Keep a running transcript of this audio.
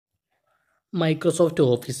Microsoft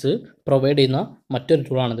office provide ചെയ്യുന്ന മറ്റൊരു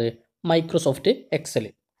ടൂളാണിത് Microsoft Excel.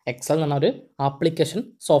 Excel എന്ന് പറഞ്ഞാൽ ഒരു ആപ്ലിക്കേഷൻ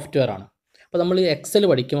സോഫ്റ്റ്വെയർ ആണ്. അപ്പോൾ നമ്മൾ ഈ എക്സൽ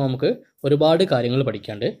പഠിക്കുമ്പോൾ നമുക്ക് ഒരുപാട് കാര്യങ്ങൾ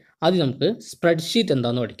പഠിക്കാണ്ട്. ആദ്യം നമുക്ക് സ്പ്രെഡ്ഷീറ്റ്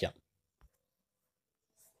എന്താണെന്ന് പഠിക്കാം.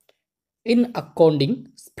 In accounting,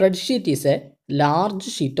 spreadsheet is A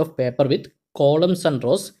large sheet of paper with columns and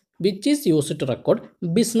rose which is used to record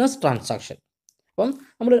business transaction. അപ്പം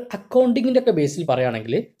നമ്മൾ അക്കൗണ്ടിങ്ങിൻ്റെ ഒക്കെ ബേസിൽ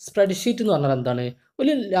പറയുകയാണെങ്കിൽ സ്പ്രെഡ്ഷീറ്റ് എന്ന് പറഞ്ഞാൽ എന്താണ്?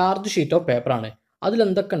 ഒരു ലാർജ് ഷീറ്റ് ഓഫ് പേപ്പറാണ്.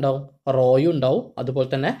 അതിലെന്തൊക്കെ ഉണ്ടാവും? റോയും ഉണ്ടാവും, അതുപോലെ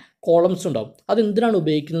തന്നെ കോളംസും ഉണ്ടാവും. അതെന്തിനാണ്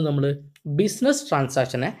ഉപയോഗിക്കുന്നത്? നമ്മൾ ബിസിനസ്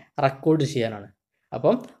ട്രാൻസാക്ഷനെ റെക്കോർഡ് ചെയ്യാനാണ്.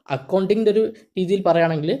 അപ്പം അക്കൗണ്ടിങ്ങിൻ്റെ ഒരു രീതിയിൽ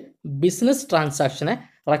പറയുകയാണെങ്കിൽ ബിസിനസ് ട്രാൻസാക്ഷനെ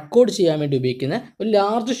റെക്കോർഡ് ചെയ്യാൻ വേണ്ടി ഉപയോഗിക്കുന്ന ഒരു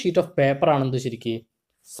ലാർജ് ഷീറ്റ് ഓഫ് പേപ്പറാണ് എന്ത് ശരിക്കും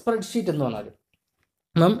സ്പ്രെഡ്ഷീറ്റ് എന്ന് പറഞ്ഞാൽ.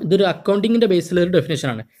 അപ്പം ഇതൊരു അക്കൗണ്ടിങ്ങിൻ്റെ ബേസിലൊരു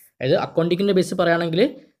ഡെഫിനേഷനാണ്. അതായത് അക്കൗണ്ടിങ്ങിൻ്റെ ബേസിൽ പറയുകയാണെങ്കിൽ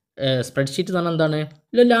സ്പ്രെഡ്ഷീറ്റ് എന്ന് പറഞ്ഞാൽ എന്താണ്?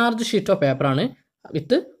 ഒരു ലാർജ് ഷീറ്റ് ഓഫ് പേപ്പറാണ്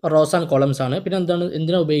വിത്ത് റോസ് ആൻഡ് കോളംസ് ആണ്. പിന്നെ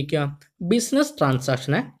എന്തിനാണ് ഉപയോഗിക്കുക? ബിസിനസ്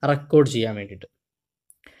ട്രാൻസാക്ഷനെ റെക്കോർഡ് ചെയ്യാൻ വേണ്ടിയിട്ട്.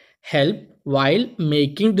 Help while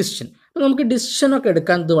making decision. അപ്പോൾ നമുക്ക് ഡിസിഷനൊക്കെ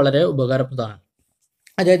എടുക്കാൻ ഇത് വളരെ ഉപകാരപ്രദമാണ്.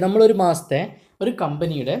 അതായത് നമ്മളൊരു മാസത്തെ ഒരു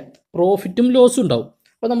കമ്പനിയുടെ പ്രോഫിറ്റും ലോസും ഉണ്ടാവും.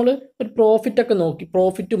 അപ്പോൾ നമ്മൾ ഒരു പ്രോഫിറ്റൊക്കെ നോക്കി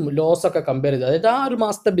പ്രോഫിറ്റും ലോസൊക്കെ കമ്പയർ ചെയ്ത്, അതായത് ആ ഒരു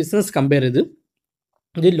മാസത്തെ ബിസിനസ് കമ്പയർ ചെയ്ത്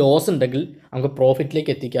ഇത് ലോസ് ഉണ്ടെങ്കിൽ നമുക്ക്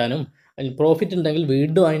പ്രോഫിറ്റിലേക്ക് എത്തിക്കാനും പ്രോഫിറ്റ് ഉണ്ടെങ്കിൽ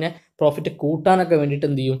വീണ്ടും അതിനെ പ്രോഫിറ്റ് കൂട്ടാനൊക്കെ വേണ്ടിയിട്ട്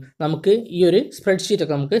എന്ത് ചെയ്യും? നമുക്ക് ഈ ഒരു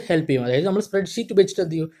സ്പ്രെഡ്ഷീറ്റൊക്കെ നമുക്ക് ഹെൽപ്പ് ചെയ്യും. അതായത് നമ്മൾ സ്പ്രെഡ്ഷീറ്റ് ഉപയോഗിച്ചിട്ട്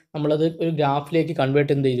എന്ത് ചെയ്യും? നമ്മളത് ഒരു ഗ്രാഫിലേക്ക്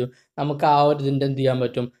കൺവേർട്ട് എന്ത് ചെയ്യും? നമുക്ക് ആ ഒരു ഇതിൻ്റെ എന്ത് ചെയ്യാൻ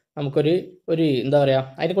പറ്റും? നമുക്കൊരു എന്താ പറയുക,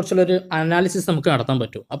 അതിനെക്കുറിച്ചുള്ളൊരു അനാലിസിസ് നമുക്ക് നടത്താൻ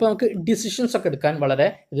പറ്റും. അപ്പോൾ നമുക്ക് ഡിസിഷൻസ് ഒക്കെ എടുക്കാൻ വളരെ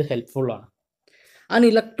ഇത് ഹെൽപ്ഫുള്ളാണ്. An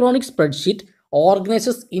electronic spreadsheet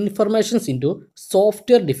organises informations in to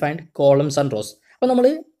software defined columns and rose.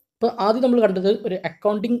 അപ്പോൾ ആദ്യം നമ്മൾ കണ്ടത് ഒരു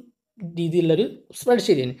അക്കൗണ്ടിങ് രീതിയിലുള്ളൊരു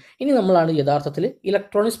സ്പ്രെഡ്ഷീറ്റാണ്. ഇനി നമ്മളാണ് യഥാർത്ഥത്തിൽ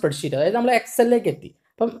ഇലക്ട്രോണിക് സ്പ്രെഡ്ഷീറ്റ്, അതായത് നമ്മൾ എക്സലിലേക്ക് എത്തി.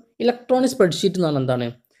 അപ്പം ഇലക്ട്രോണിക് സ്പ്രെഡ്ഷീറ്റ് എന്ന് പറഞ്ഞാൽ എന്താണ്?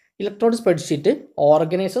 Electronic spreadsheet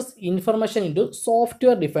organises information in to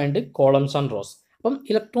software defined columns and rose. അപ്പം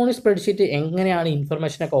ഇലക്ട്രോണിക് സ്പ്രെഡ്ഷീറ്റ് എങ്ങനെയാണ്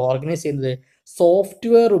ഇൻഫർമേഷനൊക്കെ ഓർഗനൈസ് ചെയ്യുന്നത്?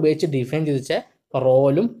 സോഫ്റ്റ്വെയർ ഉപയോഗിച്ച് ഡിഫൈൻ ചെയ്ത് വെച്ച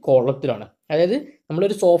റോയിലും കോളത്തിലാണ്. അതായത്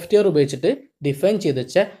നമ്മളൊരു സോഫ്റ്റ്വെയർ ഉപയോഗിച്ചിട്ട് ഡിഫൈൻ ചെയ്ത്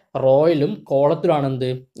വെച്ച റോയിലും കോളത്തിലാണ് എന്ത്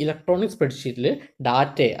ഇലക്ട്രോണിക് സ്പ്രെഡ്ഷീറ്റിൽ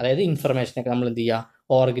ഡാറ്റയെ, അതായത് ഇൻഫർമേഷനൊക്കെ നമ്മൾ എന്ത് ചെയ്യുക?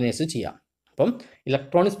 ഓർഗനൈസ് ചെയ്യാം. അപ്പം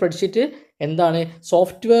ഇലക്ട്രോണിക് സ്പ്രെഡ്ഷീറ്റ് എന്താണ്?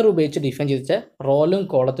 സോഫ്റ്റ്വെയർ ഉപയോഗിച്ച് ഡിഫൈൻ ചെയ്ത് വെച്ച റോയിലും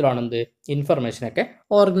കോളത്തിലാണ് എന്ത് ഇൻഫർമേഷനൊക്കെ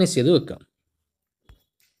ഓർഗനൈസ് ചെയ്ത് വെക്കുക.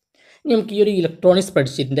 ഇനി നമുക്ക് ഈ ഒരു ഇലക്ട്രോണിക്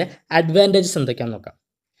സ്പ്രെഡ്ഷീറ്റിൻ്റെ അഡ്വാൻറ്റേജസ് എന്തൊക്കെയാണെന്ന് നോക്കാം.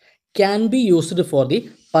 Can be used for the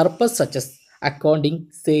purpose such as accounting,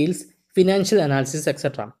 sales, financial analysis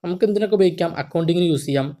etcetera. നമുക്ക് എന്തിനൊക്കെ ഉപയോഗിക്കാം? അക്കൗണ്ടിങ്ങിന് യൂസ്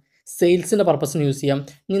ചെയ്യാം, സെയിൽസിൻ്റെ പർപ്പസിന് യൂസ് ചെയ്യാം.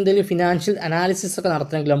 ഇനി എന്തെങ്കിലും ഫിനാൻഷ്യൽ അനാലിസിസ് ഒക്കെ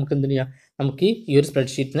നടത്തണമെങ്കിൽ നമുക്ക് എന്ത് ചെയ്യാം? നമുക്ക് ഈ ഒരു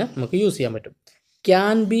സ്പ്രെഡ്ഷീറ്റിന് നമുക്ക് യൂസ് ചെയ്യാൻ പറ്റും.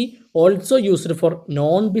 Can be also used for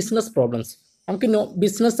non business problems. നമുക്ക്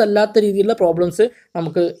ബിസിനസ് അല്ലാത്ത രീതിയിലുള്ള പ്രോബ്ലംസ്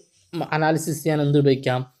നമുക്ക് അനാലിസിസ് ചെയ്യാൻ എന്ത്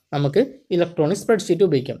ഉപയോഗിക്കാം? നമുക്ക് ഇലക്ട്രോണിക് സ്പ്രെഡ്ഷീറ്റ്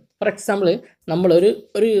ഉപയോഗിക്കാം. ഫോർ എക്സാമ്പിൾ, നമ്മളൊരു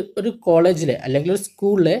ഒരു കോളേജിലെ അല്ലെങ്കിൽ ഒരു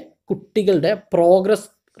സ്കൂളിലെ കുട്ടികളുടെ പ്രോഗ്രസ്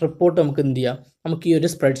റിപ്പോർട്ട് നമുക്ക് എന്ത് ചെയ്യാം? നമുക്ക് ഈ ഒരു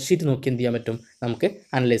സ്പ്രെഡ്ഷീറ്റ് നോക്കി എന്ത് ചെയ്യാൻ പറ്റും? നമുക്ക്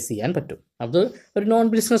അനലൈസ് ചെയ്യാൻ പറ്റും. അത് ഒരു നോൺ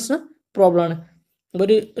ബിസിനസ് പ്രോബ്ലമാണ്.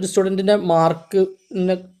 ഒരു സ്റ്റുഡൻറ്റിൻ്റെ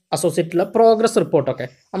മാർക്കിന് അസോസിയേറ്റുള്ള പ്രോഗ്രസ് റിപ്പോർട്ടൊക്കെ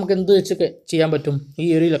നമുക്ക് എന്ത് വെച്ച് ചെയ്യാൻ പറ്റും? ഈ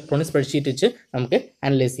ഒരു ഇലക്ട്രോണിക് സ്പ്രെഡ്ഷീറ്റ് വെച്ച് നമുക്ക്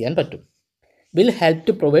അനലൈസ് ചെയ്യാൻ പറ്റും. Will help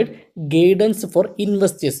to provide guidance four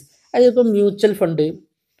investors. അതായത് ഇപ്പോൾ മ്യൂച്വൽ ഫണ്ട്,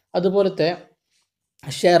 അതുപോലത്തെ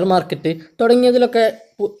ഷെയർ മാർക്കറ്റ് തുടങ്ങിയതിലൊക്കെ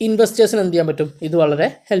ഇൻവെസ്റ്റേഴ്സിന് എന്ത് ചെയ്യാൻ പറ്റും? ഇത് വളരെ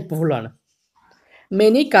ഹെൽപ്ഫുള്ളാണ്.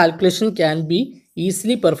 Many calculation can be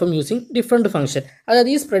easily perform using different function. അതായത്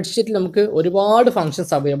ഈ സ്പ്രെഡ്ഷീറ്റിൽ നമുക്ക് ഒരുപാട്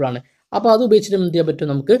ഫംഗ്ഷൻസ് അവൈലബിൾ ആണ്. അപ്പോൾ അത് ഉപയോഗിച്ചിട്ട് എന്ത് ചെയ്യാൻ പറ്റും?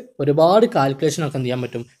 നമുക്ക് ഒരുപാട് കാൽക്കുലേഷനൊക്കെ എന്ത് ചെയ്യാൻ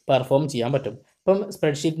പറ്റും? പെർഫോം ചെയ്യാൻ പറ്റും. അപ്പം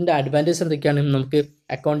സ്പ്രെഡ്ഷീറ്റിൻ്റെ അഡ്വാൻറ്റേജ് എന്തൊക്കെയാണ്? നമുക്ക്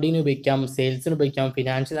അക്കൗണ്ടിങ്ങിന് ഉപയോഗിക്കാം, സെയിൽസിന് ഉപയോഗിക്കാം,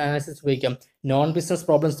 ഫിനാൻഷ്യൽ അനാലിസിസ് ഉപയോഗിക്കാം, നോൺ ബിസിനസ്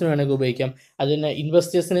പ്രോബ്ലംസിന് വേണമെങ്കിൽ ഉപയോഗിക്കാം. അതിന്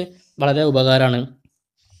ഇൻവെസ്റ്റേഴ്സിന് വളരെ ഉപകാരമാണ്.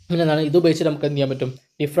 പിന്നെ എന്താണ്? ഇത് ഉപയോഗിച്ചിട്ട് നമുക്ക് എന്ത് ചെയ്യാൻ പറ്റും?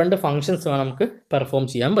 ഡിഫറെൻറ്റ് ഫംഗ്ഷൻസ് നമുക്ക് പെർഫോം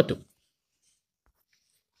ചെയ്യാൻ പറ്റും.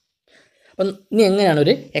 അപ്പം ഇനി എങ്ങനെയാണ്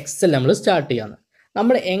ഒരു എക്സൽ നമ്മൾ സ്റ്റാർട്ട് ചെയ്യാന്ന്?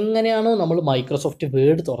 നമ്മൾ എങ്ങനെയാണോ നമ്മൾ മൈക്രോസോഫ്റ്റ്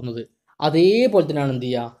വേർഡ് തുറന്നത് അതേപോലെ തന്നെയാണ് എന്ത്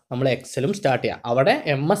ചെയ്യുക? നമ്മൾ എക്സലും സ്റ്റാർട്ട് ചെയ്യുക. അവിടെ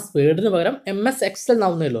MS വേർഡിന് പകരം MS എക്സൽ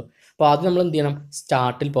എന്നാവുന്നേ ഉള്ളൂ. അപ്പോൾ ആദ്യം നമ്മൾ എന്ത് ചെയ്യണം?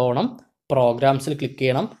 സ്റ്റാർട്ടിൽ പോകണം, പ്രോഗ്രാംസിൽ ക്ലിക്ക്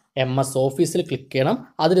ചെയ്യണം, MS ഓഫീസിൽ ക്ലിക്ക് ചെയ്യണം.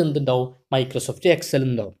 അതിലെന്തുണ്ടാവും? മൈക്രോസോഫ്റ്റ് എക്സൽ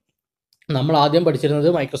ഉണ്ടാവും. നമ്മൾ ആദ്യം പഠിച്ചിരുന്നത്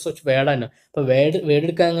മൈക്രോസോഫ്റ്റ് വേർഡാണ്. അപ്പോൾ വേർഡ്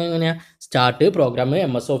എടുക്കാൻ എങ്ങനെയാണ്? Start, programme,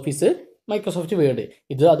 MS office, Microsoft word.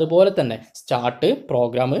 ഇത് അതുപോലെ തന്നെ start,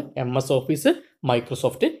 programme, MS office,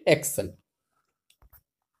 Microsoft Excel.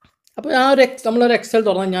 അപ്പോൾ ആ ഒരു നമ്മളൊരു എക്സൽ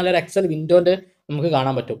തുറന്നു കഴിഞ്ഞാൽ ഒരു എക്സൽ വിൻഡോൻ്റെ നമുക്ക്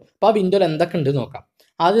കാണാൻ പറ്റും. അപ്പോൾ ആ വിൻഡോയിൽ എന്തൊക്കെ ഉണ്ട് നോക്കാം.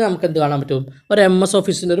 ആദ്യം നമുക്ക് എന്ത് കാണാൻ പറ്റും? ഒരു MS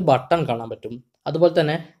ഓഫീസിൻ്റെ ഒരു ബട്ടൺ കാണാൻ പറ്റും. അതുപോലെ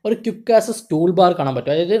തന്നെ ഒരു ക്വിക്ക് ആക്സസ് ടൂൾ ബാർ കാണാൻ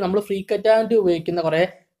പറ്റും. അതായത് നമ്മൾ ഫ്രീക്വൻ്റായിട്ട് ഉപയോഗിക്കുന്ന കുറേ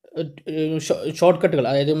ഷോർട്ട് കട്ടുകൾ,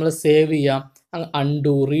 അതായത് നമ്മൾ സേവ് ചെയ്യാം,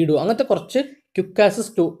 അൺഡു, റീഡു, അങ്ങനത്തെ കുറച്ച് ക്വിക്ക്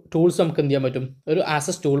ആക്സസ് ടൂൾസ് നമുക്ക് എന്ത് ചെയ്യാൻ പറ്റും, ഒരു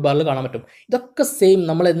ആക്സസ് ടൂൾ ബാറിൽ കാണാൻ പറ്റും. ഇതൊക്കെ സെയിം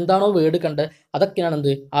നമ്മൾ എന്താണോ വേർഡ് കണ്ട് അതൊക്കെയാണ്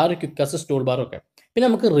എന്ത് ആ ഒരു ക്വിക്ക് ആക്സസ് ടൂൾ ബാറൊക്കെ. പിന്നെ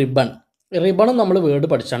നമുക്ക് റിബണും നമ്മൾ വേർഡ്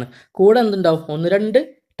പഠിച്ചാണ്. കൂടെ എന്തുണ്ടാവും, 1-2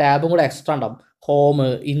 ടാബും കൂടെ എക്സ്ട്രാ ഉണ്ടാവും. Home,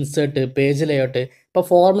 insert, page layout. ഇപ്പോൾ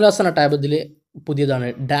ഫോർമുലാസ് എന്ന ടാബ് ഇതിൽ പുതിയതാണ്.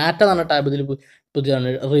 ഡാറ്റ എന്ന ടാബ് ഇതിൽ പുതിയതാണ്.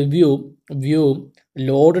 View,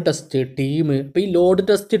 load test, team. ഇപ്പോൾ ഈ ലോഡ്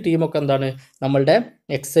ടെസ്റ്റ് ടീമൊക്കെ എന്താണ് നമ്മളുടെ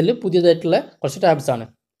എക്സലിൽ പുതിയതായിട്ടുള്ള കുറച്ച് ടാബ്സ് ആണ്.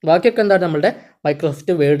 ബാക്കിയൊക്കെ എന്താണ് നമ്മളുടെ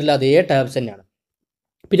മൈക്രോസോഫ്റ്റ് വേർഡിൽ അതേ ടാബ്സ് തന്നെയാണ്.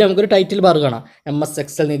 പിന്നെ നമുക്കൊരു ടൈറ്റിൽ ബാർ കാണാം. MS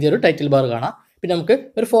എക്സൽ എഴുതിയ ഒരു ടൈറ്റിൽ ബാർ കാണാം. പിന്നെ നമുക്ക്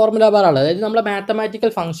ഒരു ഫോർമുല ബാറാണ്, അതായത് നമ്മളെ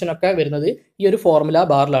മാത്തമാറ്റിക്കൽ ഫംഗ്ഷനൊക്കെ വരുന്നത് ഈ ഒരു ഫോർമുല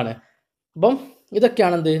ബാറിലാണ്. അപ്പം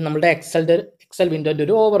ഇതൊക്കെയാണ് എന്ത് നമ്മുടെ എക്സൽ വിൻഡോൻ്റെ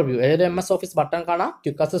ഒരു ഓവർവ്യൂ. അതായത് MS ഓഫീസ് ബട്ടൺ കാണാം,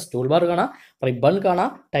 ക്വിക്ക് ആക്സസ് ടൂൾ ബാർ കാണാം, റിബൺ കാണാം,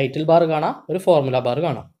 ടൈറ്റിൽ ബാർ കാണാം, ഒരു ഫോർമുല ബാർ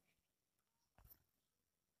കാണാം.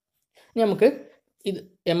 ഇനി നമുക്ക് ഇത്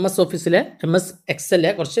MS ഓഫീസിലെ MS എക്സലിലെ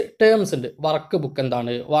കുറച്ച് ടേംസ് ഉണ്ട്. വർക്ക് ബുക്ക്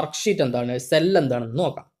എന്താണ്, വർക്ക് ഷീറ്റ് എന്താണ്, സെൽ എന്താണെന്ന്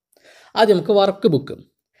നോക്കാം. ആദ്യം നമുക്ക് work book.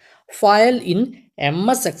 File in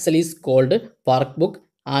MS Excel is called work book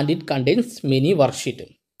and it contains many work sheet.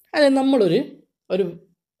 അതായത് നമ്മളൊരു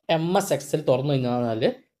MS എക്സൽ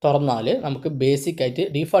തുറന്നാൽ നമുക്ക് ബേസിക് ആയിട്ട്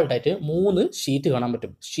ഡീഫോൾട്ടായിട്ട് 3 ഷീറ്റ് കാണാൻ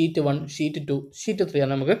പറ്റും. ഷീറ്റ് 1, ഷീറ്റ് 2, ഷീറ്റ് 3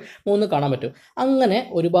 ആണ് നമുക്ക് 3 കാണാൻ പറ്റും. അങ്ങനെ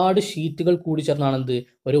ഒരുപാട് ഷീറ്റുകൾ കൂടി ചേർന്നാണ് എന്ത്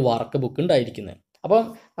ഒരു വർക്ക് ബുക്ക് ഉണ്ടായിരിക്കുന്നത്. അപ്പം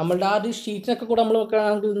നമ്മളുടെ ആ ഒരു ഷീറ്റിനൊക്കെ കൂടെ നമ്മൾ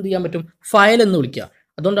നോക്കുകയാണെങ്കിൽ എന്ത് ചെയ്യാൻ പറ്റും, ഫയൽ എന്ന് വിളിക്കുക.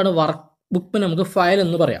 അതുകൊണ്ടാണ് വർക്ക് ബുക്കിന് നമുക്ക് ഫയൽ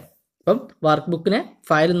എന്ന് പറയാം. അപ്പം വർക്ക് ബുക്കിനെ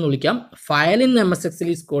ഫയൽ എന്ന് വിളിക്കാം. File in MS Excel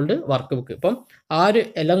is called work book. ഇപ്പം ആ ഒരു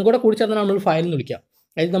എല്ലാം കൂടെ കൂടി ചേർന്നാണ് നമ്മൾ ഫയൽ എന്ന് വിളിക്കുക.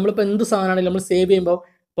 അതായത് നമ്മളിപ്പോൾ എന്ത് സാധനമാണെങ്കിലും നമ്മൾ സേവ് ചെയ്യുമ്പോൾ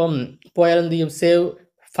ഇപ്പം പോയാൽ എന്ത് ചെയ്യും,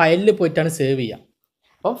 ഫയലിൽ പോയിട്ടാണ് സേവ് ചെയ്യുക.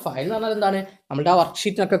 അപ്പം ഫയൽ എന്ന് പറഞ്ഞാൽ എന്താണ്, നമ്മുടെ ആ വർക്ക്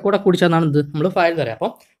ഷീറ്റിനൊക്കെ കൂടെ കൂടി ചേർന്നാണ് എന്ത് നമ്മൾ ഫയൽ എന്ന് പറയാം.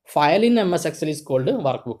 അപ്പം file in MS Excel is called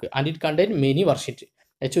work book and it contain many work sheet.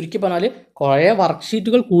 ചുരുക്കി പറഞ്ഞാൽ കുറേ വർക്ക്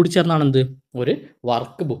ഷീറ്റുകൾ കൂടി ചേർന്നാണ് എന്ത് ഒരു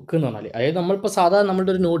വർക്ക് ബുക്ക് എന്ന് പറഞ്ഞാൽ. അതായത് നമ്മളിപ്പോൾ സാധാരണ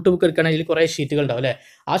നമ്മളുടെ ഒരു നോട്ട് ബുക്ക് എടുക്കുകയാണെങ്കിൽ കുറേ ഷീറ്റുകൾ ഉണ്ടാവും അല്ലേ,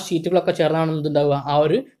 ആ ഷീറ്റുകളൊക്കെ ചേർന്നാണ് എന്തുണ്ടാവുക ആ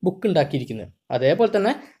ഒരു ബുക്ക് ഉണ്ടാക്കിയിരിക്കുന്നത്. അതേപോലെ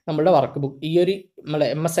തന്നെ നമ്മുടെ വർക്ക് ബുക്ക്, ഈ ഒരു നമ്മളെ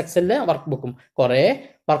MS എക്സലിലെ വർക്ക് ബുക്കും കുറേ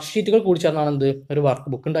വർക്ക് ഷീറ്റുകൾ കൂടി ചേർന്നാണ് എന്ത് ഒരു വർക്ക്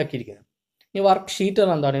ബുക്ക് ഉണ്ടാക്കിയിരിക്കുന്നത്. ഈ വർക്ക് ഷീറ്റ്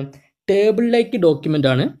പറഞ്ഞാൽ എന്താണ്, ടേബിൾ ലൈക്ക് ഡോക്യുമെൻ്റ്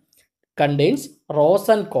ആണ്. Contains rose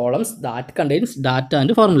and columns that contains data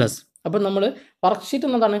and formulas. അപ്പം നമ്മൾ വർക്ക് ഷീറ്റ്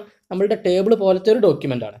എന്നതാണ് നമ്മളുടെ ടേബിൾ പോലത്തെ ഒരു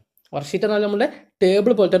ഡോക്യുമെൻ്റ് ആണ്. വർക്ക് ഷീറ്റ് എന്നാൽ നമ്മുടെ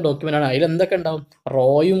ടേബിൾ പോലത്തെ ഡോക്യുമെൻ്റ് ആണ്. അതിൽ എന്തൊക്കെ ഉണ്ടാവും,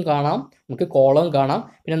 റോയും കാണാം, നമുക്ക് കോളവും കാണാം.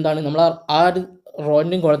 പിന്നെ എന്താണ് നമ്മൾ ആ ഒരു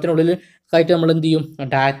റോയിൻ്റെയും കോളത്തിനുള്ളിൽ ആയിട്ട് നമ്മൾ എന്ത് ചെയ്യും,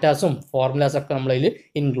 ഡാറ്റാസും ഫോർമുലാസൊക്കെ നമ്മളതിൽ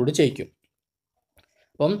ഇൻക്ലൂഡ് ചെയ്യിക്കും.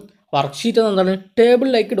 അപ്പം വർക്ക് ഷീറ്റ് എന്താണ് ടേബിൾ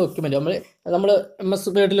ലൈക്ക് ഡോക്യുമെൻ്റ്. നമ്മൾ MS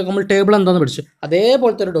വേർഡിൽ നമ്മൾ ടേബിൾ എന്താണെന്ന് പഠിച്ചു,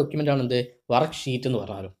 അതേപോലത്തെ ഒരു ഡോക്യുമെൻ്റ് ആണ് എന്ത് വർക്ക് ഷീറ്റ് എന്ന്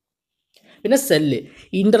പറഞ്ഞാലും. പിന്നെ cell,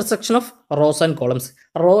 intersection of rows and columns.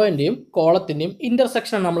 റോയിൻ്റെയും കോളത്തിൻ്റെയും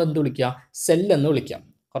ഇൻ്റർസെക്ഷനാണ് നമ്മൾ എന്ത് വിളിക്കുക, സെല്ല് എന്ന് വിളിക്കാം.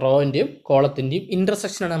 റോയിൻ്റെയും കോളത്തിൻ്റെയും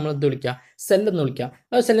ഇൻ്റർസെക്ഷനാണ് നമ്മൾ എന്ത് വിളിക്കുക, സെല്ല് എന്ന് വിളിക്കുക.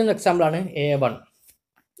 അത് സെല്ലിൻ്റെ എക്സാമ്പിളാണ് A1.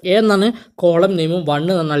 A എന്നാണ് കോളം നെയിമും 1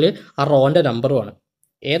 എന്ന് പറഞ്ഞാൽ ആ റോൻ്റെ നമ്പറുമാണ്.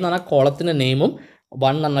 A എന്ന് പറഞ്ഞാൽ കോളത്തിൻ്റെ നെയിമും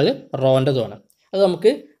 1 എന്ന് പറഞ്ഞാൽ റോൻ്റെതുമാണ്. അത്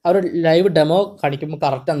നമുക്ക് ആ ഒരു ലൈവ് ഡെമോ കാണിക്കുമ്പോൾ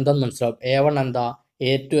കറക്റ്റ് എന്താണെന്ന് മനസ്സിലാവും. A1 എന്താ,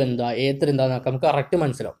 A2 എന്താ, A3 എന്താന്നൊക്കെ നമുക്ക് കറക്റ്റ്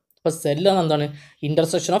മനസ്സിലാവും. അപ്പോൾ സെല്ല് എന്താണ്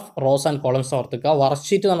intersection of rows and columns ഓർത്തുക. Work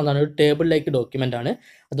sheet എന്ന് പറഞ്ഞാൽ ഒരു ടേബിൾ ലൈക്ക് ഡോക്യുമെൻ്റ് ആണ്.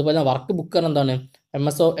 അതുപോലെ വർക്ക് ബുക്ക് എന്താണ്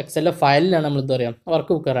MS എക്സലിലെ ഫയലിലാണ് നമ്മൾ എന്താ പറയുക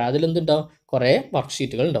വർക്ക് ബുക്ക് പറയുക. അതിലെന്തുണ്ടാവും, കുറേ വർക്ക്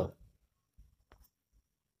ഷീറ്റുകൾ ഉണ്ടാവും.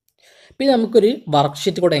 പിന്നെ നമുക്കൊരു വർക്ക്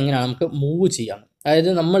ഷീറ്റ് കൂടെ എങ്ങനെയാണ് നമുക്ക് മൂവ് ചെയ്യാം.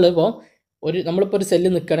 അതായത് നമ്മളിപ്പോൾ ഒരു സെല്ല്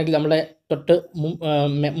നിൽക്കുകയാണെങ്കിൽ നമ്മളെ തൊട്ട്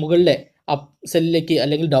മുകളിലെ അപ്പ് സെല്ലിലേക്ക്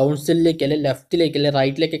അല്ലെങ്കിൽ ഡൗൺ സെല്ലിലേക്ക് അല്ലെങ്കിൽ ലെഫ്റ്റിലേക്ക് അല്ലെങ്കിൽ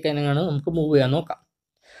റൈറ്റിലേക്കൊക്കെ എങ്ങനെയാണ് നമുക്ക് മൂവ് ചെയ്യാൻ നോക്കാം.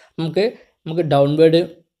 നമുക്ക് downward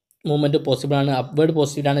movement പോസിബിളാണ്, upward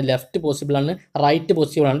പോസിബിളാണ്, left പോസിബിളാണ്, right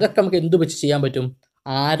പോസിബിളാണ്. ഇതൊക്കെ നമുക്ക് എന്ത് വെച്ച് ചെയ്യാൻ പറ്റും,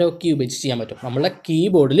 ആരോ കീ ഉപയോഗിച്ച് ചെയ്യാൻ പറ്റും. നമ്മളുടെ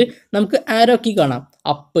കീബോർഡിൽ നമുക്ക് ആരോ കീ കാണാം,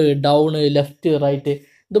 അപ്പ്, ഡൗൺ, ലെഫ്റ്റ്, റൈറ്റ്.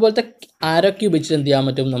 ഇതുപോലത്തെ ആരോ കീ ഉപയോഗിച്ചിട്ട് എന്ത് ചെയ്യാൻ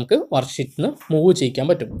പറ്റും, നമുക്ക് വർക്ക് ഷീറ്റിന് മൂവ് ചെയ്യിക്കാൻ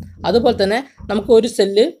പറ്റും. അതുപോലെ തന്നെ നമുക്ക് ഒരു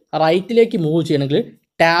സെല്ല് റൈറ്റിലേക്ക് മൂവ് ചെയ്യണമെങ്കിൽ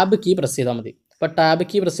ടാബ് കീ പ്രസ് ചെയ്താൽ മതി. അപ്പോൾ ടാബ്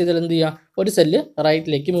കീ പ്രസ് ചെയ്താൽ എന്ത് ചെയ്യുക, ഒരു സെല്ല്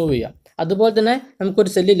റൈറ്റിലേക്ക് മൂവ് ചെയ്യുക. അതുപോലെ തന്നെ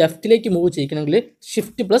നമുക്കൊരു സെല്ല് ലെഫ്റ്റിലേക്ക് മൂവ് ചെയ്യിക്കണമെങ്കിൽ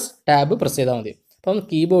Shift+Tab പ്രസ് ചെയ്താൽ മതി. അപ്പം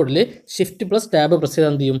കീബോർഡിൽ Shift+Tab പ്രസ്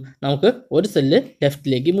ചെയ്താൽ എന്ത് ചെയ്യും, നമുക്ക് ഒരു സെല്ല്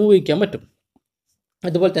ലെഫ്റ്റിലേക്ക് മൂവ് ചെയ്യിക്കാൻ പറ്റും.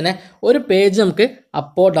 അതുപോലെ തന്നെ ഒരു പേജ് നമുക്ക്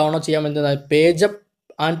അപ്പോ ഡൗണോ ചെയ്യാൻ പറ്റുന്ന page up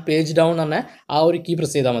and page down എന്ന് പറഞ്ഞാൽ ആ ഒരു കീ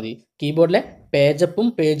പ്രസ് ചെയ്താൽ മതി. കീബോർഡിലെ പേജ് അപ്പും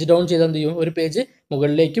പേജ് ഡൗൺ ചെയ്താൽ എന്ത് ചെയ്യും, ഒരു പേജ്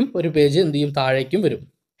മുകളിലേക്കും ഒരു പേജ് എന്ത് ചെയ്യും താഴേക്കും വരും.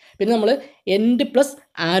 പിന്നെ നമ്മൾ എൻഡ് പ്ലസ്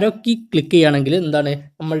ആരോ കീ ക്ലിക്ക് ചെയ്യുകയാണെങ്കിൽ എന്താണ്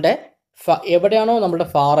നമ്മളുടെ എവിടെയാണോ നമ്മുടെ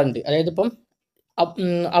ഫാർ എൻഡ്, അതായത് ഇപ്പം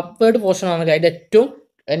അപ്വേർഡ് പോർഷൻ ആണെങ്കിൽ അതിൻ്റെ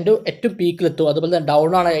ഏറ്റവും പീക്കിലെത്തും. അതുപോലെ തന്നെ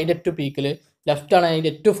ഡൗൺ ആണ് അതിൻ്റെ ഏറ്റവും പീക്കിൽ, ലെഫ്റ്റ് ആണ്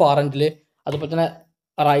അതിൻ്റെ ഏറ്റവും ഫാർ എൻഡിൽ, അതുപോലെ തന്നെ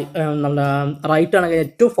നമ്മുടെ റൈറ്റ് ആണെങ്കിൽ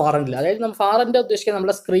ഏറ്റവും ഫാർ എൻഡിൽ. അതായത് നമ്മൾ ഫാർ എൻഡ് ഉദ്ദേശിക്കുന്നത്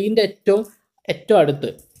നമ്മുടെ സ്ക്രീനിൻ്റെ ഏറ്റവും അടുത്ത്.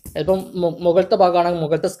 ഇപ്പം മുകളിലത്തെ ഭാഗമാണെങ്കിൽ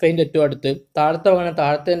മുകളിലത്തെ സ്ക്രീനിൻ്റെ ഏറ്റവും അടുത്ത്, താഴത്തെ ഭാഗമാണെങ്കിൽ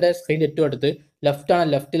താഴത്തെ സ്ക്രീനിൻ്റെ ഏറ്റവും അടുത്ത്, ലെഫ്റ്റ് ആണ്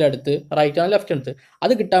ലെഫ്റ്റിലെടുത്ത്, റൈറ്റ് ആണ് ലെഫ്റ്റ് എടുത്ത്.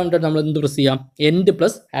 അത് കിട്ടാൻ വേണ്ടിയിട്ട് നമ്മൾ എന്ത് പ്രസ് ചെയ്യാം? എൻഡ്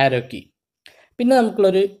പ്ലസ് ആരോ കീ. പിന്നെ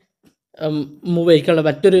നമുക്കുള്ളൊരു മൂവ് ചെയ്യിക്കാനുള്ള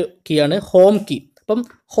മറ്റൊരു കീ ആണ് ഹോം കീ. അപ്പം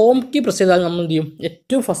ഹോം കീ പ്രസ് ചെയ്താൽ നമ്മൾ എന്ത് ചെയ്യും?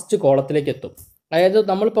 ഏറ്റവും ഫസ്റ്റ് കോളത്തിലേക്ക് എത്തും. അതായത്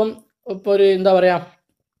നമ്മളിപ്പം ഇപ്പോൾ ഒരു എന്താ പറയുക,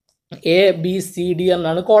 ABCD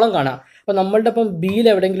എന്നാണ് കോളം കാണുക. അപ്പം നമ്മളുടെ ഇപ്പം ബിയിൽ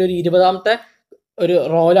എവിടെയെങ്കിലും ഒരു 20ാമത്തെ ഒരു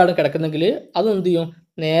റോയിലാണ് കിടക്കുന്നെങ്കിൽ അത് എന്ത് ചെയ്യും?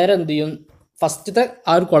 നേരെ എന്ത് ചെയ്യും? ഫസ്റ്റത്തെ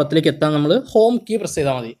ആ ഒരു കോളത്തിലേക്ക് എത്താൻ നമ്മൾ ഹോം കീ പ്രസ്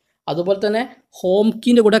ചെയ്താൽ മതി. അതുപോലെ തന്നെ ഹോം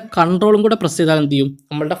കീൻ്റെ കൂടെ കൺട്രോളും കൂടെ പ്രസ് ചെയ്താൽ എന്ത് ചെയ്യും?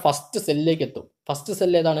 നമ്മളുടെ ഫസ്റ്റ് സെല്ലിലേക്ക് എത്തും. ഫസ്റ്റ്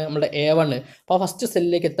സെല്ല് ഏതാണ്? നമ്മുടെ A1. അപ്പോൾ ആ ഫസ്റ്റ്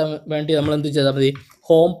സെല്ലിലേക്ക് എത്താൻ വേണ്ടി നമ്മൾ എന്ത് ചെയ്താൽ മതി?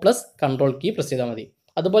 Home plus control key press ചെയ്താൽ മതി.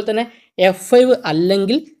 അതുപോലെ തന്നെ F5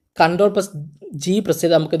 അല്ലെങ്കിൽ കൺട്രോൾ പ്ലസ് G പ്രസ്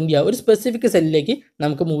ചെയ്താൽ നമുക്ക് എന്ത് ചെയ്യാം? ഒരു സ്പെസിഫിക് സെല്ലിലേക്ക്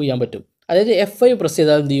നമുക്ക് മൂവ് ചെയ്യാൻ പറ്റും. അതായത് F5 പ്രസ്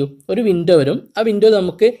ചെയ്താൽ എന്ത് ചെയ്യും? ഒരു വിൻഡോ വരും. ആ വിൻഡോയിൽ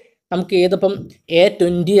നമുക്ക് ഏതിപ്പം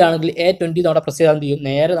A20 ആണെങ്കിൽ A20 അവിടെ പ്രസ് ചെയ്താൽ എന്ത് ചെയ്യും?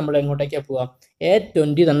 നേരെ നമ്മൾ എങ്ങോട്ടേക്കാണ് പോവുക?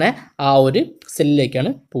 A20 തന്നെ ആ ഒരു സെല്ലിലേക്കാണ്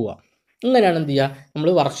പോവുക. ഇങ്ങനെയാണ് എന്ത് ചെയ്യുക? നമ്മൾ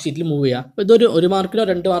വർക്ക്ഷീറ്റിൽ മൂവ് ചെയ്യുക. അപ്പോൾ ഇതൊരു 1 മാർക്കിനോ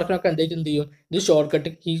 2 മാർക്കിനോ ഒക്കെ എന്ത് ചെയ്യും? ഇത് ഷോർട്ട് കട്ട്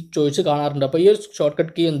കീ ചോദിച്ച് കാണാറുണ്ട്. അപ്പോൾ ഈ ഒരു ഷോർട്ട്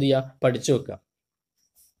കട്ട് കീ എന്ത് ചെയ്യുക? പഠിച്ചു വെക്കുക.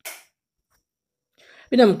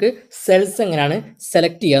 പിന്നെ നമുക്ക് സെൽസ് എങ്ങനെയാണ്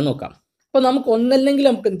സെലക്ട് ചെയ്യാൻ നോക്കാം. അപ്പോൾ നമുക്ക് ഒന്നല്ലെങ്കിൽ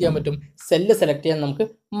നമുക്ക് എന്ത് ചെയ്യാൻ പറ്റും? സെല്ല് സെലക്ട് ചെയ്യാൻ നമുക്ക്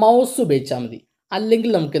മൗസ് ഉപയോഗിച്ചാൽ മതി. അല്ലെങ്കിൽ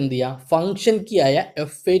നമുക്ക് എന്ത് ചെയ്യാം? ഫംഗ്ഷൻ കീ ആയ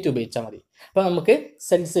F8 ഉപയോഗിച്ചാൽ മതി. അപ്പോൾ നമുക്ക്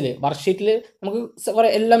സെൽസിൽ വർക്ക്ഷീറ്റിൽ നമുക്ക് കുറേ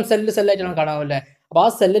എല്ലാം സെല്ലായിട്ടാണ് കാണാമല്ലേ. അപ്പോൾ ആ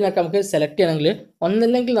സെല്ലിനൊക്കെ നമുക്ക് സെലക്ട് ചെയ്യണമെങ്കിൽ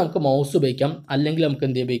ഒന്നല്ലെങ്കിൽ നമുക്ക് മൗസ് ഉപയോഗിക്കാം, അല്ലെങ്കിൽ നമുക്ക്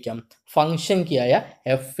എന്ത് ഉപയോഗിക്കാം? ഫംഗ്ഷൻ കീ ആയ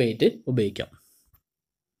F8 ഉപയോഗിക്കാം.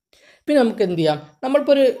 പിന്നെ നമുക്ക് എന്ത് ചെയ്യാം?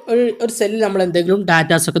 നമ്മളിപ്പോൾ ഒരു സെല്ലിൽ നമ്മൾ എന്തെങ്കിലും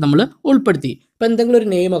ഡാറ്റാസൊക്കെ നമ്മൾ ഉൾപ്പെടുത്തി. ഇപ്പോൾ എന്തെങ്കിലും ഒരു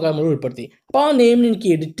നെയിമൊക്കെ നമ്മൾ ഉൾപ്പെടുത്തി. അപ്പോൾ ആ നെയിമിന് എനിക്ക്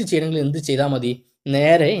എഡിറ്റ് ചെയ്യണമെങ്കിൽ എന്ത് ചെയ്താൽ മതി?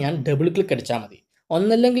 നേരെ ഞാൻ ഡബിൾ ക്ലിക്ക് അടിച്ചാൽ മതി.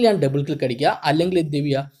 ഒന്നല്ലെങ്കിൽ ഞാൻ ഡബിൾ ക്ലിക്ക് അടിക്കുക, അല്ലെങ്കിൽ എന്ത്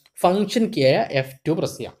ചെയ്യുക? ഫംഗ്ഷൻ കീ ആയ F2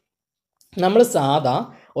 പ്രസ് ചെയ്യാം. നമ്മൾ സാധാ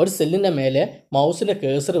ഒരു സെല്ലിൻ്റെ മേലെ മൗസിൻ്റെ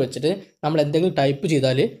കേഴ്സർ വെച്ചിട്ട് നമ്മൾ എന്തെങ്കിലും ടൈപ്പ്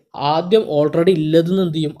ചെയ്താൽ ആദ്യം ഓൾറെഡി ഇല്ലതെന്ന്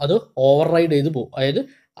എന്ത് ചെയ്യും? അത് ഓവർ റൈഡ് ചെയ്ത് പോകും. അതായത്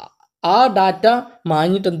ആ ഡാറ്റ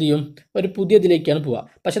മാഞ്ഞിട്ട് എന്ത് ചെയ്യും? ഒരു പുതിയതിലേക്കാണ് പോവുക.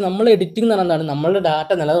 പക്ഷെ നമ്മൾ എഡിറ്റിംഗ് എന്ന് പറഞ്ഞാൽ നമ്മളുടെ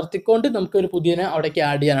ഡാറ്റ നിലനിർത്തിക്കൊണ്ട് നമുക്ക് ഒരു പുതിയതിനെ അവിടേക്ക്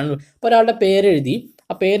ആഡ് ചെയ്യാനാണ്. ഇപ്പോൾ ഒരാളുടെ പേര് എഴുതി,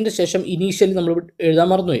 ആ പേരിൻ്റെ ശേഷം ഇനീഷ്യലി നമ്മൾ എഴുതാൻ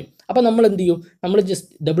മറന്നുപോയി. അപ്പോൾ നമ്മൾ എന്ത് ചെയ്യും? നമ്മൾ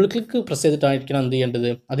ജസ്റ്റ് ഡബിൾ ക്ലിക്ക് പ്രസ് ചെയ്തിട്ടായിരിക്കണം എന്ത്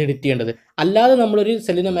ചെയ്യേണ്ടത്? അത് എഡിറ്റ് ചെയ്യേണ്ടത്. അല്ലാതെ നമ്മളൊരു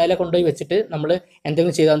സെല്ലിന് മേലെ കൊണ്ടുപോയി വെച്ചിട്ട് നമ്മൾ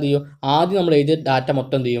എന്തെങ്കിലും ചെയ്താൽ എന്ത് ചെയ്യും? ആദ്യം നമ്മൾ എഴുതിയ ഡാറ്റ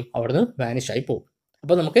മൊത്തം എന്ത് ചെയ്യും? അവിടുന്ന് വാനിഷായി പോകും.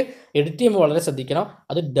 അപ്പോൾ നമുക്ക് എഡിറ്റ് ചെയ്യുമ്പോൾ വളരെ ശ്രദ്ധിക്കണം.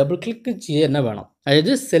 അത് ഡബിൾ ക്ലിക്ക് ചെയ്യുക തന്നെ വേണം.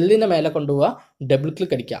 അതായത് സെല്ലിൻ്റെ മേലെ കൊണ്ടുപോവുക, ഡബിൾ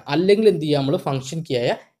ക്ലിക്ക് അടിക്കുക, അല്ലെങ്കിൽ എന്ത് ചെയ്യുക? നമ്മൾ ഫംഗ്ഷൻ കീ ആയ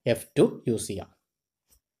F2 യൂസ് ചെയ്യാം.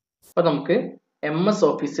 അപ്പോൾ നമുക്ക് MS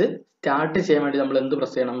ഓഫീസ് സ്റ്റാർട്ട് ചെയ്യാൻ വേണ്ടി നമ്മൾ എന്ത്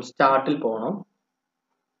പ്രസ് ചെയ്യണം? സ്റ്റാർട്ടിൽ പോകണം.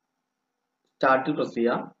 സ്റ്റാർട്ടിൽ പ്രസ്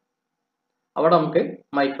ചെയ്യുക. അവിടെ നമുക്ക്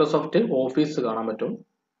മൈക്രോസോഫ്റ്റ് ഓഫീസ് കാണാൻ പറ്റും.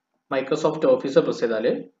 മൈക്രോസോഫ്റ്റ് ഓഫീസ് പ്രസ് ചെയ്താൽ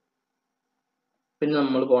പിന്നെ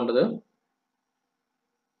നമ്മൾ പോകേണ്ടത്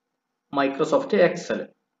മൈക്രോസോഫ്റ്റ് എക്സൽ.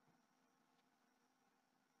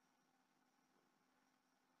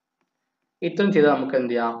 ഇത്രയും ചെയ്താൽ നമുക്ക്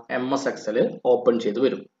എന്ത് ചെയ്യാം? MS എക്സൽ ഓപ്പൺ ചെയ്ത്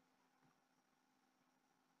വരും.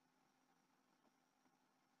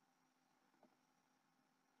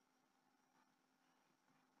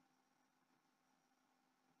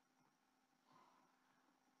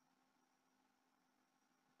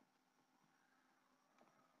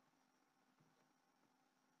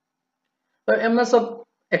 MS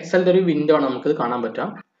എക്സലിൻ്റെ ഒരു വിൻഡോ ആണ് നമുക്ക് കാണാൻ പറ്റാം.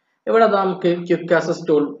 ഇവിടെ നമുക്ക് ക്വിക്ക് ആക്സസ്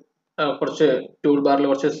ടൂൾ, കുറച്ച് ടൂൾ ബാറിൽ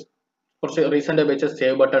കുറച്ച് റീസെന്റ് വെച്ച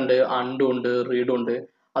സേവ് ബട്ടൺ ഉണ്ട്, അൺഡു ഉണ്ട്, റീഡു ഉണ്ട്.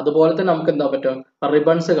 അതുപോലെ തന്നെ നമുക്ക് എന്താ പറ്റും?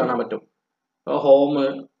 റിബൺസ് കാണാൻ പറ്റും. ഹോം,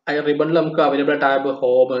 റിബണിൽ നമുക്ക് available tab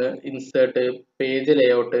home, insert, page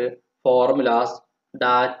layout, formulas,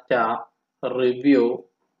 data, review,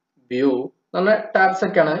 view അങ്ങനെ ടാബ്സ്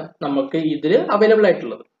ഒക്കെയാണ് നമുക്ക് ഇതിൽ അവൈലബിൾ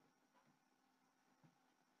ആയിട്ടുള്ളത്.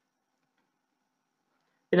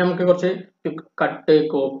 പിന്നെ നമുക്ക് കുറച്ച് കട്ട്,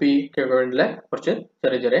 കോപ്പി ഒക്കെ വേണ്ടിയുള്ള കുറച്ച്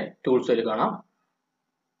ചെറിയ ടൂൾസ് അതിൽ കാണാം.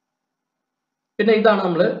 പിന്നെ ഇതാണ്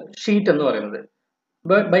നമ്മൾ ഷീറ്റ് എന്ന് പറയുന്നത്.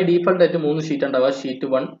 ബൈ ഡീഫോൾട്ട് ആയിട്ട് 3 ഷീറ്റ് ഉണ്ടാവുക. Sheet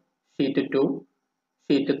 1, sheet 2,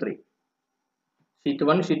 sheet 3. Sheet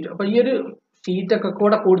 1, sheet, അപ്പൊ ഈ ഒരു ഷീറ്റ് ഒക്കെ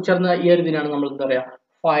കൂടെ കൂടിച്ചേർന്ന ഈ ഒരു ഇതിനാണ് നമ്മൾ എന്താ പറയുക?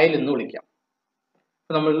 ഫയൽ എന്ന് വിളിക്കാം.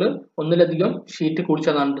 അപ്പൊ നമ്മളിൽ ഒന്നിലധികം ഷീറ്റ്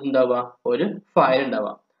കൂടിച്ചേർന്നാണ് ഉണ്ടാവുക ഒരു ഫയൽ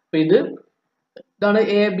ഉണ്ടാവുക. അപ്പൊ ഇതാണ്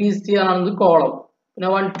ABC ആണെന്ന് കോളം, പിന്നെ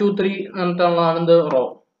 1 2 3 എന്നിട്ടുള്ളതാണ് റോ.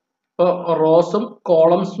 അപ്പോൾ റോസും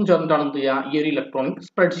കോളംസും ചേർന്നിട്ടാണ് എന്ത് ചെയ്യുക? ഈ ഒരു ഇലക്ട്രോണിക്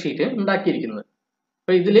സ്പ്രെഡ്ഷീറ്റ് ഉണ്ടാക്കിയിരിക്കുന്നത്.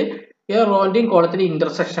 അപ്പൊ ഇതില് ഈ റോന്റെയും കോളത്തിന്റെയും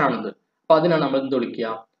ഇന്റർസെക്ഷൻ ആണിത്. അപ്പൊ അതിനാണ് നമ്മൾ എന്ത് വിളിക്കുക?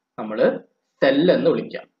 നമ്മൾ സെൽ എന്ന്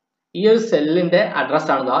വിളിക്കുക. ഈ ഒരു സെല്ലിന്റെ അഡ്രസ്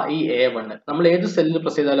ആണ് ഈ A1. നമ്മൾ ഏത് സെല്ലിൽ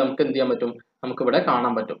പ്രസ് ചെയ്താലും നമുക്ക് എന്ത് ചെയ്യാൻ പറ്റും? നമുക്ക് ഇവിടെ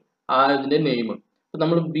കാണാൻ പറ്റും ആ ഇതിന്റെ നെയിം. ഇപ്പൊ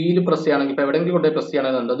നമ്മൾ ബിയിൽ പ്രസ് ചെയ്യുകയാണെങ്കിൽ ഇപ്പൊ എവിടെയെങ്കിലും കൊണ്ടുപോയി പ്രസ്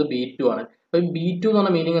ചെയ്യുകയാണെങ്കിൽ അത് B2 ആണ്. അപ്പൊ B2 എന്ന്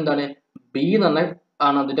പറഞ്ഞ മീനിങ് എന്താണ്? ബി എന്ന് പറഞ്ഞ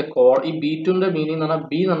ആണ് അതിന്റെ കോൾ. ഈ B2ന്റെ മീനിങ് എന്ന് പറഞ്ഞാൽ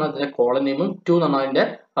ബി എന്ന് പറഞ്ഞാൽ അതിന്റെ കോളൻ നെയിമും 2 എന്ന് പറഞ്ഞാൽ അതിന്റെ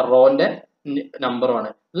റോന്റെ നമ്പറുമാണ്.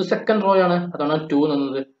 ഇത് സെക്കൻഡ് റോ ആണ്, അതാണ് 2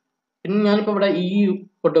 എന്നത്. പിന്നെ ഞാനിപ്പോൾ ഇവിടെ ഇ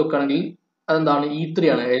കൊണ്ട് വെക്കുകയാണെങ്കിൽ അതെന്താണ് E3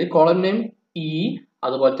 ആണ്. അതായത് കോളം നെയിം ഇ,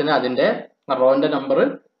 അതുപോലെ തന്നെ അതിന്റെ റോന്റെ നമ്പർ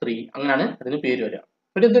 3, അങ്ങനെയാണ് അതിന് പേര് വരിക.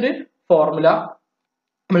 പിന്നെ ഇതൊരു ഫോർമുല,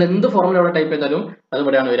 നമ്മൾ എന്ത് ഫോർമുല ഇവിടെ ടൈപ്പ് ചെയ്താലും അത്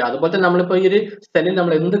ഇവിടെയാണ് വരിക. അതുപോലെ തന്നെ നമ്മളിപ്പോൾ ഈ ഒരു സെല്ലിൽ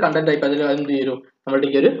നമ്മൾ എന്ത് കണ്ടന്റ് ടൈപ്പ് ചെയ്താലും അത് എന്ത് വരും, നമ്മളുടെ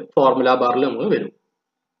ഈ ഒരു ഫോർമുല ബാറിൽ നമുക്ക് വരും.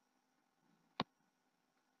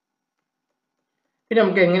 പിന്നെ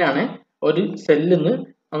നമുക്ക് എങ്ങനെയാണ് ഒരു സെല്ലിൽ നിന്ന്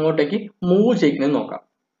അങ്ങോട്ടേക്ക് മൂവ് ചെയ്യുന്നത് നോക്കാം.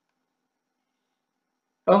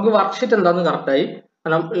 നമുക്ക് വർക്ക്ഷീറ്റ് എന്താണെന്ന് കറക്റ്റായി,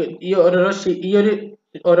 കാരണം ഈ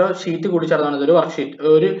ഓരോ ഷീറ്റ് കൂടി ചേർന്നാണ് ഇതൊരു വർക്ക്ഷീറ്റ്,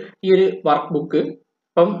 ഈ ഒരു വർക്ക് ബുക്ക്.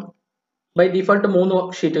 അപ്പം ബൈ ഡിഫോൾട്ട് 3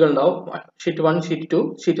 ഷീറ്റുകൾ ഉണ്ടാവും, ഷീറ്റ് 1, ഷീറ്റ് 2,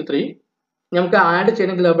 ഷീറ്റ് 3. നമുക്ക് ആഡ്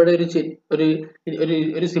ചെയ്യണമെങ്കിൽ അവിടെ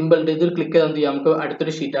ഒരു സിമ്പിൾ ഉണ്ട്, ഇതിൽ ക്ലിക്ക് ചെയ്താൽ എന്ത് ചെയ്യാം, നമുക്ക്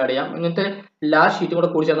അടുത്തൊരു ഷീറ്റ് ആഡ് ചെയ്യാം. ഇങ്ങനത്തെ എല്ലാ ഷീറ്റും കൂടെ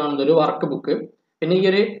കൂടി ചേർന്നാണ് ഒരു വർക്ക് ബുക്ക്. പിന്നെ ഈ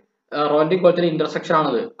ഒരു റോന്റെ കോളത്തിന്റെ ഇന്റർസെക്ഷൻ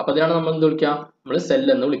ആണത്, അപ്പൊ അതിനാണ് നമ്മൾ എന്ത് വിളിക്കുക, നമ്മൾ സെൽ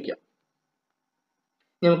എന്ന് വിളിക്കുക.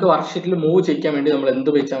 നമുക്ക് വർക്ക്ഷീറ്റിൽ മൂവ് ചെയ്യാൻ വേണ്ടി നമ്മൾ എന്ത്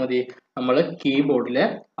ഉപയോഗിച്ചാൽ മതി, നമ്മൾ കീബോർഡിലെ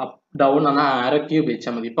അപ്പ് ഡൗൺ എന്ന ആരോ കീ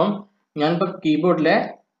ഉപയോഗിച്ചാൽ മതി. ഇപ്പം ഞാനിപ്പോൾ കീബോർഡിലെ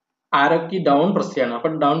ആരോ കീ ഡൗൺ പ്രസ് ചെയ്യണം, അപ്പൊ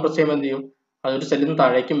ഡൗൺ പ്രസ് ചെയ്യുമ്പോൾ എന്ത് ചെയ്യും, അതൊരു സെല്ലിൽ നിന്ന്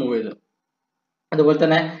താഴേക്ക് മൂവ് ചെയ്തു. അതുപോലെ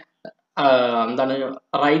തന്നെ എന്താണ്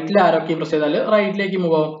റൈറ്റിൽ ആരോ കീ പ്രസ് ചെയ്താൽ റൈറ്റിലേക്ക്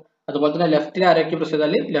മൂവ് ആവും. അതുപോലെ തന്നെ ലെഫ്റ്റിൽ ആരോ കീ പ്രസ്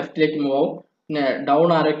ചെയ്താൽ ലെഫ്റ്റിലേക്ക് മൂവ് ആവും. പിന്നെ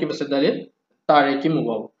ഡൗൺ ആരോ കീ പ്രസ് ചെയ്താൽ താഴേക്ക്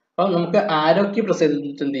മൂവ് ആവും. അപ്പൊ നമുക്ക് ആരോ കീ പ്രസ്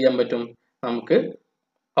ചെയ്തിട്ട് എന്ത് ചെയ്യാൻ പറ്റും, നമുക്ക്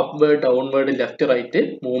upward, downward, left, right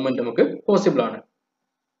movement നമുക്ക് പോസിബിൾ ആണ്.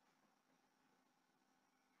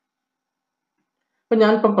 അപ്പൊ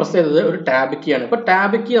ഞാനിപ്പോ പ്രസ് ചെയ്തത് ഒരു ടാബ് കീ ആണ്. ഇപ്പൊ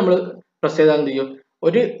ടാബ് കീ നമ്മൾ പ്രസ് ചെയ്താൽ എന്ത് ചെയ്യും,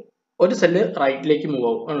 ഒരു സെല്ല് റൈറ്റിലേക്ക് മൂവ്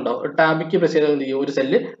ആവും. ഉണ്ടോ, ടാബ് കീ പ്രസ് ചെയ്താൽ എന്ത് ചെയ്യും, ഒരു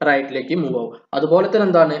സെല്ല് റൈറ്റിലേക്ക് മൂവ് ആവും. അതുപോലെ തന്നെ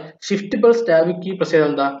എന്താണ്, shift plus tab key press ചെയ്താൽ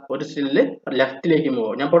എന്താ, ഒരു സെല്ല് ലെഫ്റ്റിലേക്ക് മൂവ്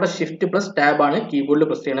ആവും. ഞാൻ ഇവിടെ ഷിഫ്റ്റ് പ്ലസ് ടാബ് ആണ് കീബോർഡിൽ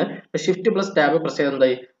പ്രസ് ചെയ്യുന്നത്. ഷിഫ്റ്റ് പ്ലസ് ടാബ് പ്രസ് ചെയ്താൽ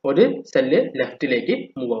എന്തായി, ഒരു സെല്ല് ലെഫ്റ്റിലേക്ക്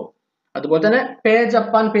മൂവ് ആവും. അതുപോലെ തന്നെ page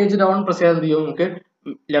up and page down press ചെയ്താൽ എന്ത് ചെയ്യും, നമുക്ക്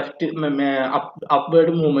ലെഫ്റ്റ്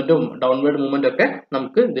അപ്വേർഡ് മൂവ്മെന്റും ഡൗൺവേർഡ് മൂവ്മെന്റും ഒക്കെ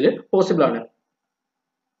നമുക്ക് ഇതിൽ പോസിബിൾ ആണ്.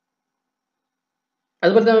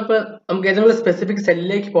 അതുപോലെ തന്നെ ഇപ്പൊ നമുക്ക് ഏതെങ്കിലും സ്പെസിഫിക്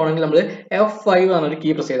സെല്ലിലേക്ക് പോകണമെങ്കിൽ നമ്മൾ F5 എന്ന ഒരു കീ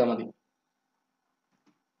പ്രസ് ചെയ്താൽ മതി.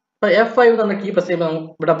 ഇപ്പൊ F5 എന്ന കീ പ്രസ് ചെയ്യുമ്പോൾ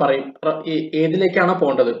ഇവിടെ പറയും ഏതിലേക്കാണോ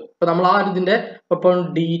പോകേണ്ടത്. ഇപ്പൊ നമ്മൾ ആ ഇതിന്റെ ഇപ്പൊ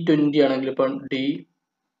D20 ആണെങ്കിൽ ഇപ്പൊ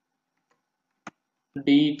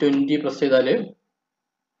D20 പ്രസ് ചെയ്താല്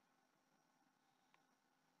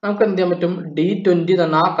നമുക്ക് എന്ത് ചെയ്യാൻ പറ്റും, D20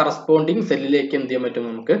 തന്നെ ആ കറസ്പോണ്ടിങ് സെല്ലിലേക്ക് എന്ത് ചെയ്യാൻ പറ്റും,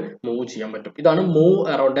 നമുക്ക് മൂവ് ചെയ്യാൻ പറ്റും. ഇതാണ് മൂവ്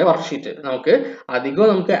അറൗണ്ട് എ വർക്ക്ഷീറ്റ്. നമുക്ക്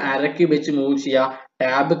ആരോ കീ ഉപയോഗിച്ച് മൂവ് ചെയ്യാം,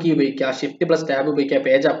 ടാബ് കീ ഉപയോഗിക്കാം, ഷിഫ്റ്റ് പ്ലസ് ടാബ് ഉപയോഗിക്കാം,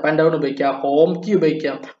 പേജ് അപ്പ് ആൻഡ് ഡൗൺ ഉപയോഗിക്കാം, ഹോം കീ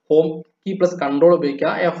ഉപയോഗിക്കാം, ഹോം കീ പ്ലസ് കൺട്രോൾ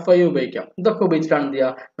ഉപയോഗിക്കാം, F5 ഉപയോഗിക്കാം. ഇതൊക്കെ ഉപയോഗിച്ചിട്ടാണ് എന്ത്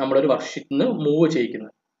ചെയ്യുക, നമ്മളൊരു വർക്ക്ഷീറ്റിൽ നിന്ന് മൂവ്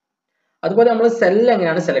ചെയ്യിക്കുന്നത്. അതുപോലെ നമ്മൾ സെൽ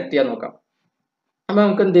എങ്ങനെയാണ് സെലക്ട് ചെയ്യാൻ നോക്കാം. അപ്പൊ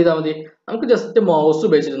നമുക്ക് എന്ത് ചെയ്താൽ മതി, നമുക്ക് ജസ്റ്റ് മൗസ്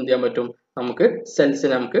ഉപയോഗിച്ചിട്ട് എന്ത് ചെയ്യാൻ പറ്റും, നമുക്ക്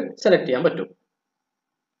സെൽസിനെ നമുക്ക് സെലക്ട് ചെയ്യാൻ പറ്റും.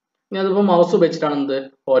 ഇനി അതിപ്പോ മൗസ് ഉപയോഗിച്ചിട്ടാണ് എന്ത്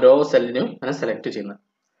ഓരോ സെല്ലിനും അങ്ങനെ സെലക്ട് ചെയ്യുന്നത്.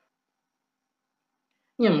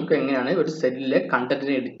 ഇനി നമുക്ക് എങ്ങനെയാണ് ഒരു സെല്ലിലെ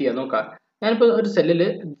കണ്ടന്റിനെ എഡിറ്റ് ചെയ്യാൻ നോക്കാം. ഞാനിപ്പോ ഒരു സെല്ലിൽ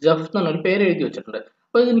ജഫ് എന്ന് പറഞ്ഞ ഒരു പേര് എഴുതി വെച്ചിട്ടുണ്ട്.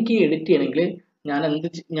 അപ്പൊ എനിക്ക് എഡിറ്റ് ചെയ്യണമെങ്കിൽ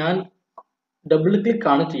ഞാൻ ഡബിൾ ക്ലിക്ക്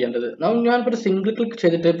ആണ് ചെയ്യേണ്ടത്. ഞാനിപ്പോ ഒരു സിംഗിൾ ക്ലിക്ക്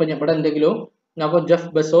ചെയ്തിട്ട് ഇപ്പൊ ഇവിടെ എന്തെങ്കിലും ഞാൻ ഇപ്പോൾ ജഫ്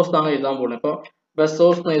ബെസോസ് എന്നാണ് എഴുതാൻ പോകുന്നത്. ഇപ്പൊ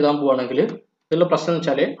ബെസോസ് എന്ന് എഴുതാൻ പോവാണെങ്കിൽ ഇതിലുള്ള പ്രശ്നം എന്ന്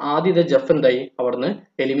വെച്ചാൽ ആദ്യം ഇത് ജഫ് എന്തായി അവിടുന്ന്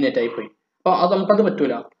എലിമിനേറ്റ് ആയി പോയി. അപ്പൊ നമുക്കത്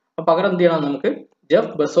പറ്റൂല. അപ്പൊ പകരം എന്ത് ചെയ്യണം, നമുക്ക്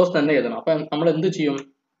ജെഫ് ബെസോസ് തന്നെ എഴുതണം. അപ്പൊ നമ്മൾ എന്ത് ചെയ്യും,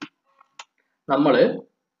 നമ്മള്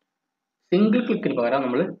സിംഗിൾ ക്ലിക്കിന് പകരം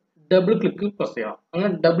നമ്മൾ ഡബിൾ ക്ലിക്ക് പ്രസ് ചെയ്യണം.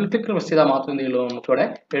 അങ്ങനെ ഡബിൾ ക്ലിക്ക് പ്രസ് ചെയ്താൽ മാത്രമേ എന്ത് ചെയ്യുള്ളൂ, നമുക്കിവിടെ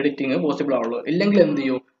എഡിറ്റിംഗ് പോസിബിൾ ആവുള്ളൂ. ഇല്ലെങ്കിൽ എന്ത്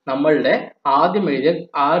ചെയ്യും, നമ്മളുടെ ആദ്യം എഴുതിയ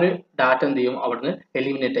ആ ഒരു ഡാറ്റ എന്ത് ചെയ്യും, അവിടുന്ന്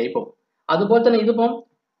എലിമിനേറ്റ് ആയി പോകും. അതുപോലെ തന്നെ ഇതിപ്പം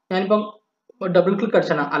ഞാനിപ്പം ഡബിൾ ക്ലിക്ക്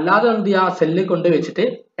അടിച്ചാണ്, അല്ലാതെ എന്ത് ചെയ്യുക, സെല്ലിൽ കൊണ്ട് വെച്ചിട്ട്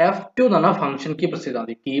F2 എന്ന് പറഞ്ഞ ഫംഗ്ഷൻ കീ പ്രസ് ചെയ്താൽ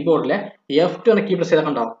മതി. കീബോർഡിലെ F2 എന്ന കീ പ്രസ് ചെയ്താൽ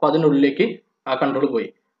കണ്ടാവും, അപ്പൊ അതിനുള്ളിലേക്ക് ആ കൺട്രോൾ പോയി.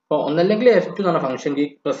 അപ്പോൾ ഒന്നല്ലെങ്കിൽ F2 എന്ന് പറഞ്ഞ ഫംഗ്ഷൻ കീ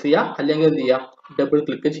പ്രസ് ചെയ്യുക, അല്ലെങ്കിൽ എന്ത് ചെയ്യുക, ഡബിൾ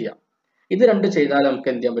ക്ലിക്ക് ചെയ്യുക. ഇത് രണ്ട് ചെയ്താൽ നമുക്ക്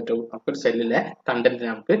എന്ത് ചെയ്യാൻ പറ്റും, നമുക്കൊരു സെല്ലിലെ കണ്ടന്റ്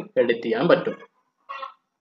നമുക്ക് എഡിറ്റ് ചെയ്യാൻ പറ്റും.